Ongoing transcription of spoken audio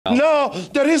No,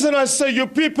 the reason I say you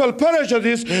people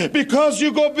prejudice because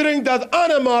you go bring that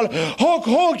animal, Hulk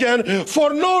Hogan,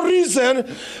 for no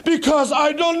reason, because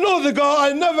I don't know the guy,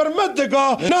 I never met the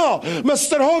guy. No,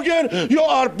 Mr. Hogan, you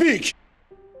are big.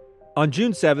 On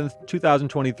June 7th,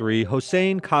 2023,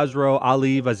 Hossein Khosrow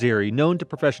Ali Vaziri, known to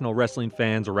professional wrestling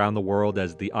fans around the world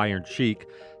as the Iron Sheik,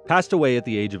 passed away at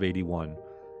the age of 81.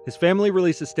 His family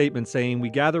released a statement saying, "We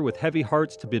gather with heavy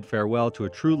hearts to bid farewell to a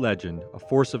true legend, a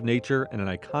force of nature, and an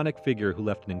iconic figure who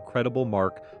left an incredible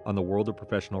mark on the world of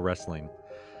professional wrestling."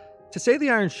 To say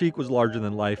the Iron Sheik was larger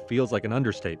than life feels like an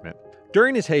understatement.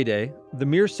 During his heyday, the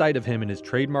mere sight of him in his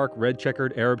trademark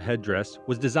red-checkered Arab headdress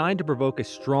was designed to provoke a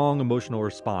strong emotional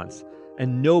response,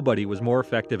 and nobody was more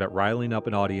effective at riling up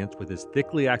an audience with his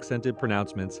thickly accented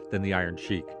pronouncements than the Iron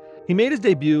Sheik. He made his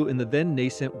debut in the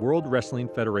then-nascent World Wrestling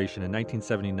Federation in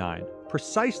 1979,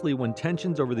 precisely when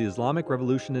tensions over the Islamic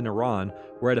Revolution in Iran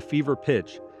were at a fever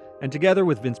pitch, and together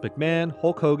with Vince McMahon,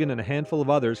 Hulk Hogan, and a handful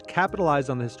of others, capitalized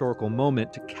on the historical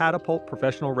moment to catapult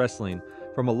professional wrestling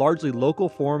from a largely local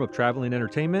form of traveling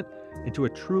entertainment into a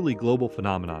truly global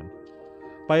phenomenon.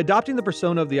 By adopting the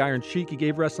persona of the Iron Sheik, he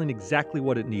gave wrestling exactly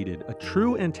what it needed, a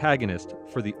true antagonist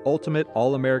for the ultimate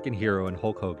all-American hero in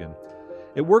Hulk Hogan.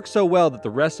 It worked so well that the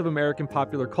rest of American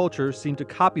popular culture seemed to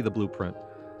copy the blueprint.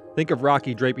 Think of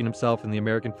Rocky draping himself in the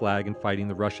American flag and fighting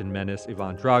the Russian menace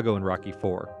Ivan Drago in Rocky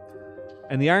IV.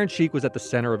 And the Iron Sheik was at the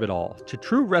center of it all. To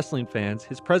true wrestling fans,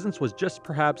 his presence was just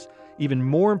perhaps even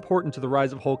more important to the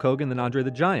rise of Hulk Hogan than Andre the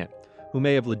Giant, who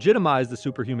may have legitimized the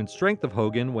superhuman strength of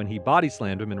Hogan when he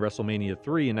body-slammed him in WrestleMania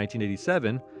 3 in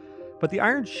 1987, but the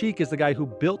Iron Sheik is the guy who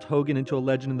built Hogan into a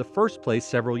legend in the first place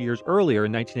several years earlier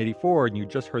in 1984, and you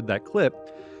just heard that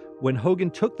clip, when Hogan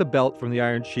took the belt from the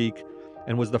Iron Sheik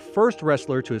and was the first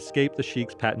wrestler to escape the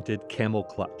Sheik's patented camel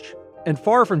clutch. And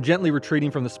far from gently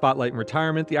retreating from the spotlight in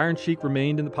retirement, the Iron Sheik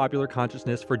remained in the popular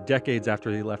consciousness for decades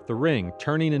after he left the ring,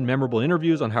 turning in memorable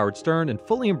interviews on Howard Stern and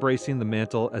fully embracing the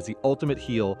mantle as the ultimate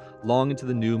heel long into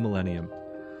the new millennium.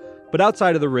 But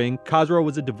outside of the ring, Khosrow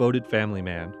was a devoted family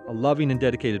man, a loving and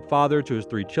dedicated father to his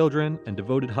 3 children, and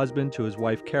devoted husband to his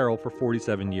wife Carol for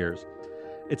 47 years.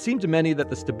 It seemed to many that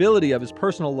the stability of his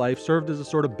personal life served as a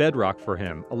sort of bedrock for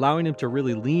him, allowing him to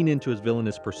really lean into his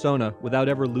villainous persona without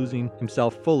ever losing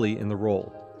himself fully in the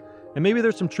role. And maybe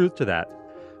there's some truth to that.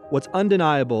 What's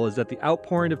undeniable is that the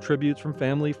outpouring of tributes from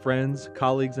family, friends,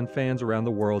 colleagues, and fans around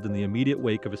the world in the immediate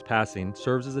wake of his passing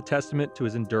serves as a testament to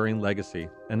his enduring legacy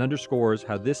and underscores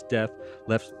how this death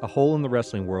left a hole in the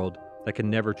wrestling world that can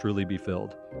never truly be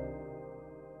filled.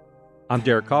 I'm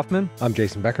Derek Kaufman. I'm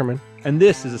Jason Beckerman. And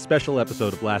this is a special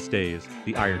episode of Last Days,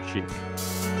 The Iron Sheik.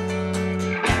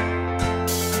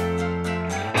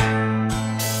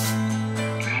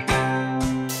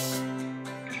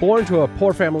 Born to a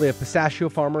poor family of pistachio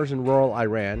farmers in rural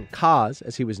Iran, Kaz,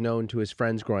 as he was known to his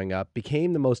friends growing up,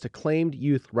 became the most acclaimed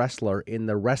youth wrestler in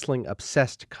the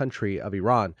wrestling-obsessed country of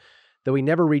Iran, though he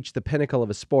never reached the pinnacle of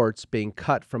his sports, being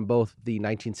cut from both the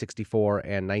 1964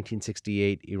 and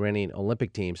 1968 Iranian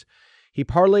Olympic teams. He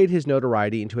parlayed his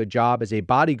notoriety into a job as a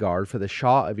bodyguard for the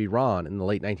Shah of Iran in the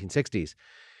late 1960s.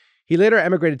 He later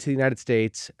emigrated to the United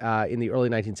States in the early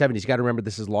 1970s. You got to remember,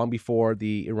 this is long before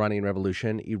the Iranian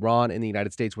Revolution. Iran and the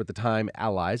United States were at the time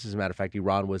allies. As a matter of fact,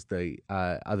 Iran was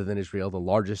other than Israel, the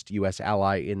largest U.S.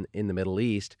 ally in the Middle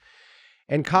East.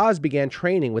 And Kaz began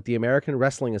training with the American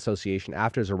Wrestling Association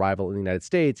after his arrival in the United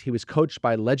States. He was coached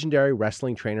by legendary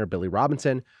wrestling trainer Billy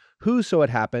Robinson, who, so it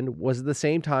happened, was at the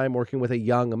same time working with a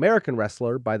young American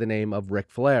wrestler by the name of Ric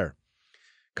Flair.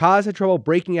 Kaz had trouble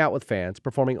breaking out with fans,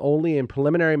 performing only in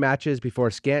preliminary matches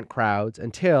before scant crowds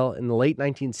until, in the late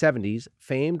 1970s,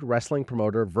 famed wrestling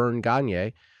promoter Vern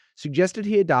Gagne suggested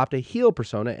he adopt a heel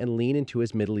persona and lean into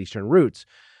his Middle Eastern roots.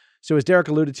 So as Derek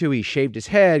alluded to, he shaved his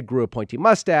head, grew a pointy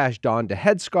mustache, donned a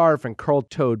headscarf, and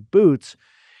curled-toed boots.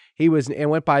 He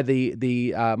went by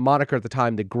the moniker at the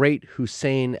time, the Great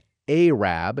Hussein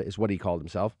Arab, is what he called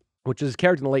himself, which is his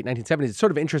character in the late 1970s. It's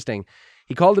sort of interesting.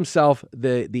 He called himself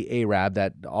the Arab,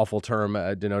 that awful term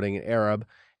denoting an Arab,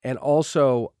 and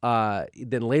also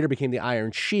then later became the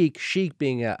Iron Sheik, Sheik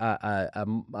being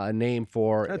a name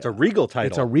for... It's a regal title.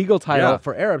 It's a regal title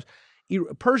for Arabs.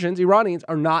 Persians, Iranians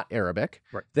are not Arabic.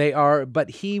 Right. They are, but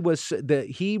he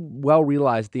well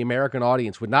realized the American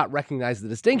audience would not recognize the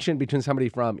distinction between somebody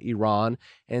from Iran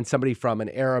and somebody from an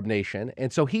Arab nation.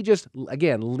 And so he just,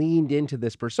 again, leaned into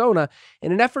this persona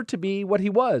in an effort to be what he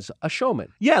was, a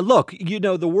showman. Yeah, look,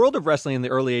 the world of wrestling in the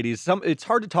early 80s, it's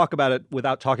hard to talk about it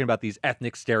without talking about these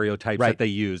ethnic stereotypes that they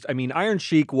used. I mean, Iron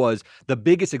Sheik was the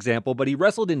biggest example, but he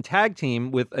wrestled in tag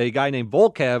team with a guy named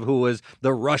Volkev, who was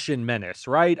the Russian menace,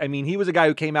 right? I mean, he was a guy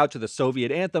who came out to the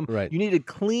Soviet anthem. Right. You needed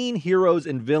clean heroes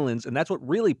and villains, and that's what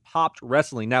really popped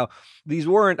wrestling. Now, these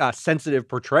weren't sensitive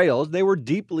portrayals. They were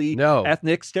deeply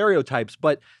ethnic stereotypes,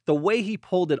 but the way he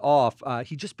pulled it off,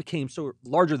 he just became so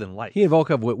larger than life. He and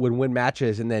Volkov would win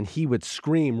matches, and then he would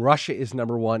scream, Russia is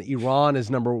number one, Iran is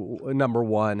number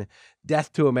one,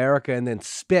 death to America, and then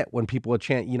spit when people would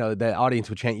chant, the audience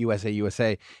would chant USA,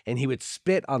 USA, and he would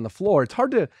spit on the floor. It's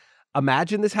hard to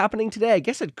imagine this happening today. I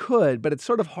guess it could, but it's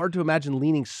sort of hard to imagine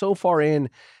leaning so far in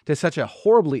to such a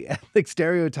horribly ethnic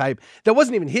stereotype that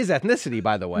wasn't even his ethnicity,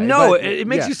 by the way. No, it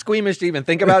makes you squeamish to even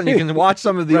think about it. And you can watch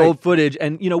some of the old footage.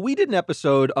 And, we did an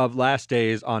episode of Last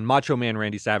Days on Macho Man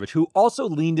Randy Savage, who also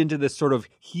leaned into this sort of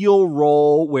heel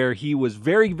role where he was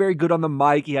very, very good on the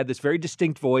mic. He had this very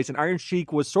distinct voice, and Iron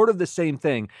Sheik was sort of the same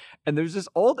thing. And there's this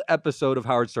old episode of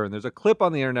Howard Stern. There's a clip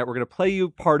on the internet. We're going to play you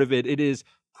part of it. It is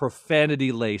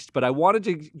profanity laced, but I wanted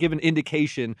to give an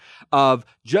indication of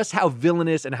just how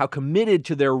villainous and how committed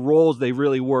to their roles they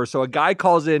really were. So a guy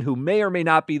calls in who may or may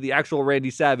not be the actual Randy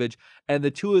Savage, and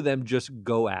the two of them just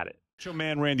go at it. Macho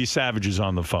Man Randy Savage is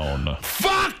on the phone.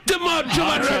 Fuck the Macho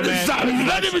Man Randy Savage.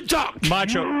 Let him talk.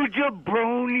 Macho. You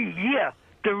jabroni, yeah.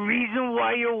 The reason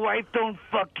why your wife don't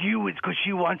fuck you is because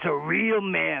she wants a real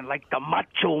man like the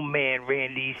Macho Man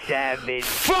Randy Savage.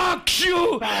 Fuck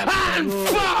you and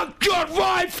fuck your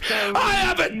wife. I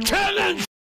have a tenant.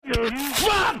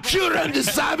 Fuck you, Randy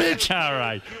Savage. All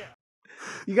right.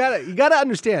 You gotta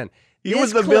understand. He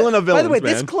was the villain of villains, By the way,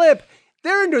 man. this clip,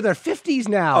 they're into their 50s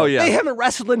now. Oh, yeah. They haven't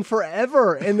wrestled in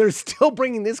forever, and they're still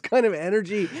bringing this kind of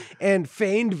energy and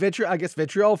feigned vitriol. I guess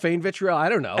vitriol, feigned vitriol. I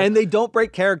don't know. And they don't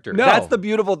break character. No. That's the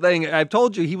beautiful thing. I've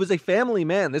told you, he was a family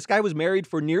man. This guy was married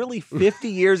for nearly 50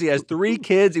 years. He has 3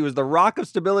 kids. He was the rock of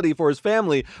stability for his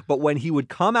family. But when he would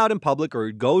come out in public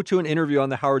or go to an interview on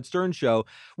the Howard Stern show,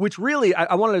 which really,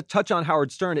 I wanted to touch on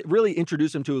Howard Stern, it really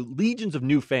introduced him to legions of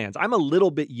new fans. I'm a little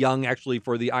bit young, actually,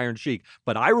 for the Iron Sheik,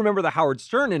 but I remember the Howard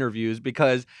Stern interviews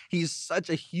because he's such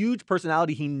a huge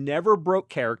personality. He never broke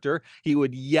character. He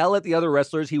would yell at the other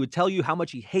wrestlers. He would tell you how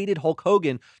much he hated Hulk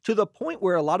Hogan, to the point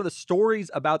where a lot of the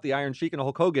stories about the Iron Sheik and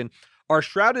Hulk Hogan are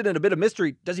shrouded in a bit of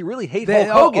mystery. Does he really hate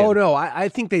Hulk Hogan? Oh, no. I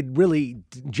think they really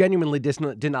genuinely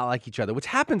did not like each other, which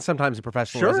happens sometimes in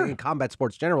professional wrestling, in combat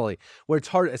sports generally, where it's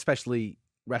hard, especially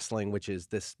wrestling, which is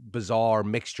this bizarre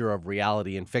mixture of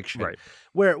reality and fiction,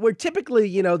 where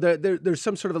typically, there's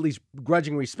some sort of at least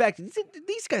grudging respect.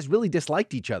 These guys really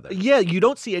disliked each other. Yeah, you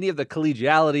don't see any of the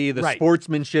collegiality, the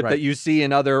sportsmanship that you see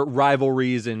in other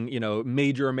rivalries and,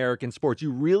 major American sports.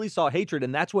 You really saw hatred,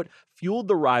 and that's what fueled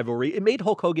the rivalry. It made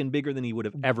Hulk Hogan bigger than he would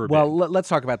have ever been. Well, let's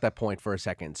talk about that point for a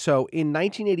second. So in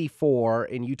 1984,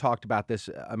 and you talked about this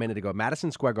a minute ago,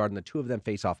 Madison Square Garden, the two of them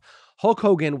face off. Hulk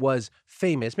Hogan was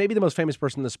famous, maybe the most famous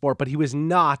person in the sport, but he was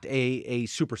not a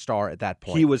superstar at that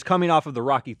point. He was coming off of the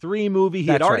Rocky III movie. He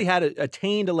had already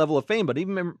attained a level of fame, but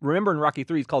even remember in Rocky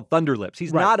III, he's called Thunder Lips.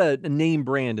 He's not a name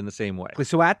brand in the same way.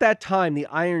 So at that time, the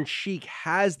Iron Sheik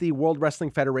has the World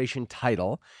Wrestling Federation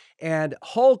title. And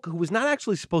Hulk, who was not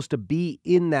actually supposed to be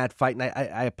in that fight, and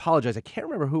I apologize, I can't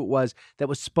remember who it was that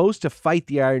was supposed to fight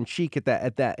the Iron Sheik in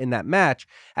that match,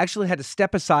 actually had to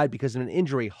step aside because of an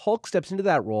injury. Hulk steps into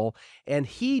that role, and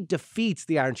he defeats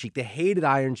the Iron Sheik, the hated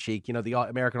Iron Sheik. The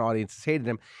American audiences hated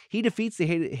him. He defeats the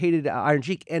hated Iron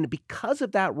Sheik, and because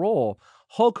of that role,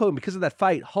 Hulk Hogan, because of that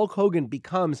fight, Hulk Hogan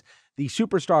becomes the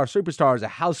superstar of superstars, a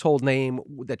household name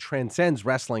that transcends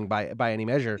wrestling by any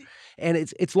measure. And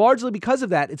it's largely because of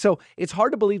that. And so it's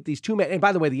hard to believe these two men, and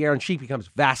by the way, the Iron Sheik becomes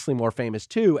vastly more famous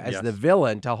too as the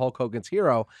villain to Hulk Hogan's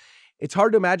hero. It's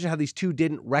hard to imagine how these two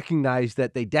didn't recognize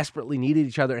that they desperately needed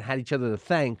each other and had each other to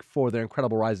thank for their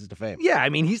incredible rises to fame. Yeah, I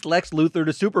mean, he's Lex Luthor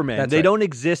to Superman. They don't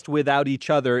exist without each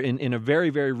other in a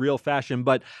very, very real fashion.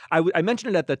 But I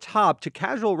mentioned it at the top. To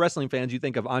casual wrestling fans, you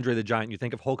think of Andre the Giant. You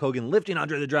think of Hulk Hogan lifting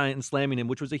Andre the Giant and slamming him,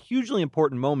 which was a hugely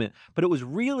important moment. But it was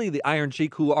really the Iron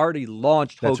Sheik who already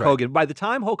launched Hulk Hogan. By the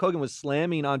time Hulk Hogan was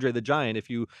slamming Andre the Giant,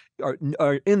 if you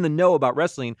are in the know about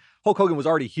wrestling, Hulk Hogan was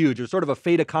already huge. It was sort of a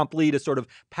fait accompli to sort of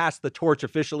pass the torch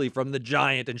officially from the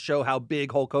Giant and show how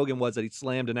big Hulk Hogan was that he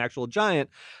slammed an actual giant.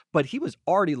 But he was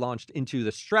already launched into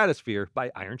the stratosphere by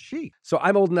Iron Sheik. So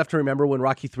I'm old enough to remember when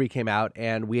Rocky III came out,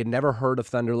 and we had never heard of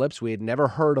Thunder Lips. We had never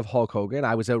heard of Hulk Hogan.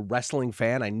 I was a wrestling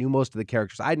fan. I knew most of the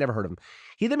characters. I'd never heard of him.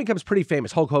 He then becomes pretty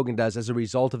famous, Hulk Hogan does, as a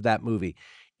result of that movie.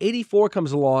 84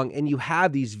 comes along, and you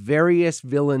have these various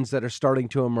villains that are starting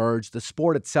to emerge. The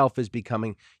sport itself is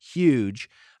becoming huge.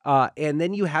 And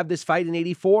then you have this fight in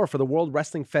 84 for the World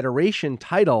Wrestling Federation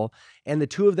title. and the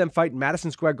two of them fight in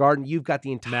Madison Square Garden. You've got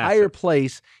the entire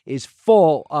place is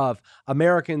full of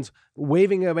Americans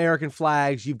waving American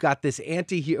flags. You've got this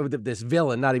this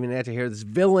villain, not even an anti-hero, this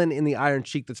villain in the Iron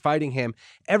Sheik that's fighting him.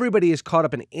 Everybody is caught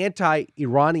up in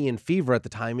anti-Iranian fever at the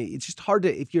time. It's just hard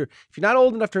to, if you're not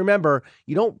old enough to remember,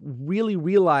 you don't really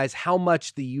realize how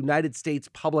much the United States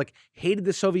public hated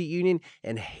the Soviet Union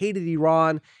and hated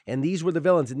Iran, and these were the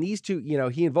villains. And these two,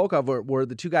 he and Volkov were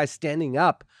the two guys standing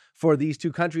up for these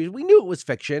two countries. We knew it was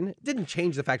fiction. It didn't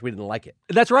change the fact we didn't like it.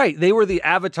 That's right. They were the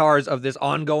avatars of this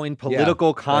ongoing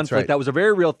political conflict. That was a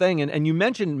very real thing. And you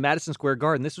mentioned Madison Square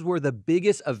Garden. This is where the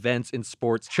biggest events in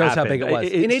sports shows happened. How big it was.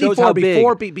 In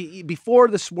 '84, before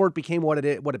the sport became what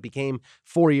it became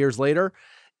 4 years later,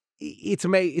 it's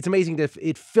amazing that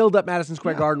it filled up Madison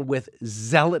Square Garden with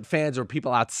zealot fans or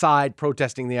people outside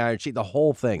protesting the Iron Sheik, the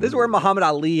whole thing. This is where Muhammad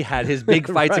Ali had his big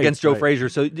fights against Joe Frazier.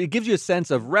 So it gives you a sense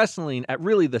of wrestling at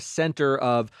really the center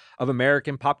of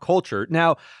American pop culture.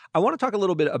 Now, I want to talk a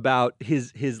little bit about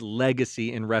his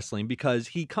legacy in wrestling, because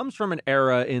he comes from an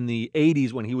era in the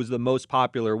 80s when he was the most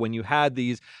popular, when you had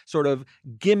these sort of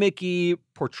gimmicky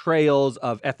portrayals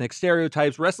of ethnic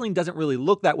stereotypes. Wrestling doesn't really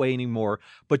look that way anymore,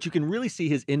 but you can really see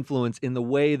his influence in the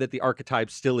way that the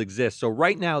archetypes still exist. So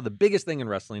right now, the biggest thing in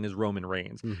wrestling is Roman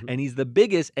Reigns, and he's the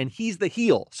biggest, and he's the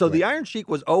heel. So the Iron Sheik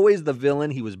was always the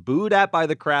villain. He was booed at by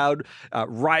the crowd,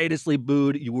 riotously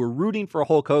booed. You were rooting for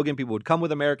Hulk Hogan. People would come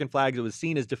with American flags. It was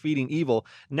seen as defeating evil.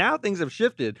 Now things have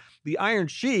shifted. The Iron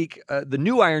Sheik, the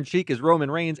new Iron Sheik, is Roman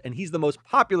Reigns, and he's the most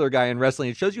popular guy in wrestling.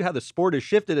 It shows you how the sport has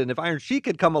shifted. And if Iron Sheik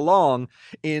had come along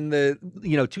in the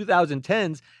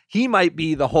 2010s, he might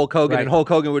be the Hulk Hogan, and Hulk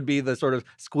Hogan would be the sort of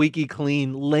squeaky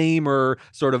clean, lamer,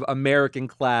 sort of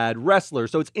American-clad wrestler.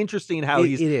 So it's interesting how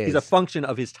he's a function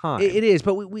of his time. It is,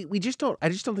 but we just don't. I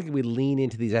just don't think we lean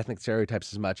into these ethnic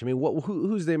stereotypes as much. I mean,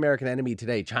 who's the American enemy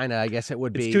today? China, I guess it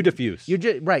would be. It's too diffuse. You're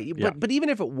just, right, but even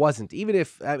if it wasn't, even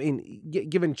if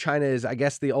given China is, I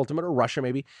guess, the ultimate, or Russia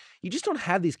maybe, you just don't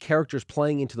have these characters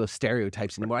playing into those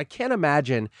stereotypes anymore. I can't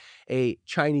imagine a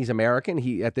Chinese American.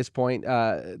 He at this point,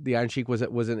 the Iron Sheik was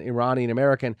an Iranian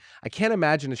American. I can't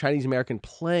imagine a Chinese American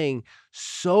playing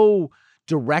so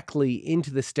directly into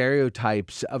the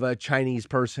stereotypes of a Chinese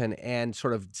person and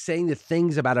sort of saying the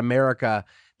things about America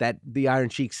that the Iron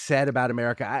Sheik said about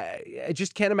America. I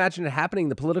just can't imagine it happening.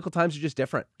 The political times are just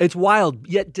different. It's wild.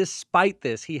 Yet despite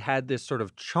this, he had this sort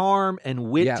of charm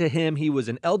and wit to him. He was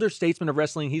an elder statesman of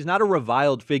wrestling. He's not a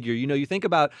reviled figure. You think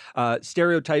about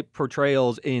stereotype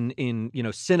portrayals in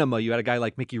cinema. You had a guy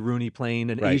like Mickey Rooney playing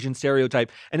an Asian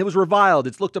stereotype, and it was reviled.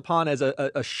 It's looked upon as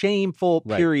a shameful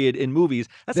period in movies.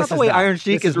 That's not the way Iron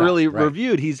Sheik is really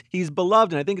reviewed. He's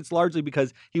beloved, and I think it's largely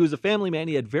because he was a family man.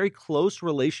 He had very close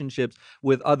relationships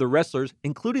with other wrestlers,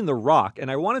 including The Rock. And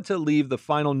I wanted to leave the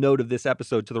final note of this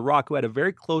episode to The Rock, who had a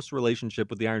very close relationship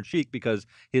with the Iron Sheik because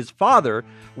his father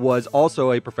was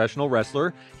also a professional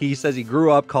wrestler. He says he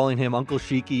grew up calling him Uncle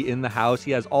Sheiky in the house.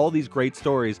 He has all these great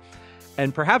stories.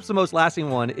 And perhaps the most lasting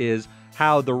one is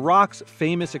how The Rock's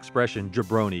famous expression,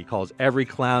 jabroni, calls every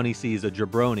clown he sees a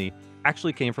jabroni,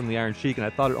 actually came from the Iron Sheik, and I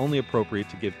thought it only appropriate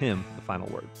to give him the final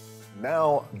word.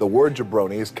 Now the word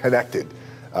jabroni is connected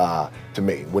to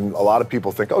me. When a lot of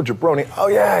people think, oh, jabroni, oh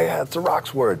yeah, it's a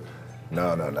Rock's word.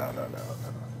 No.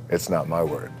 It's not my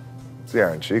word. It's the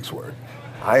Iron Sheik's word.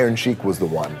 Iron Sheik was the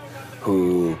one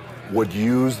who would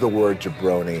use the word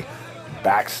jabroni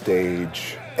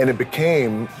backstage, and it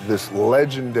became this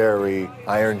legendary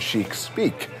Iron Sheik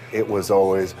speak. It was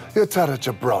always, you tell a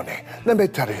jabroni, let me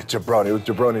tell you jabroni. It was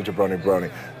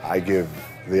jabroni. I give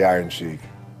the Iron Sheik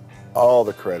all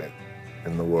the credit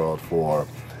in the world for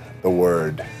the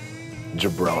word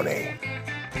jabroni.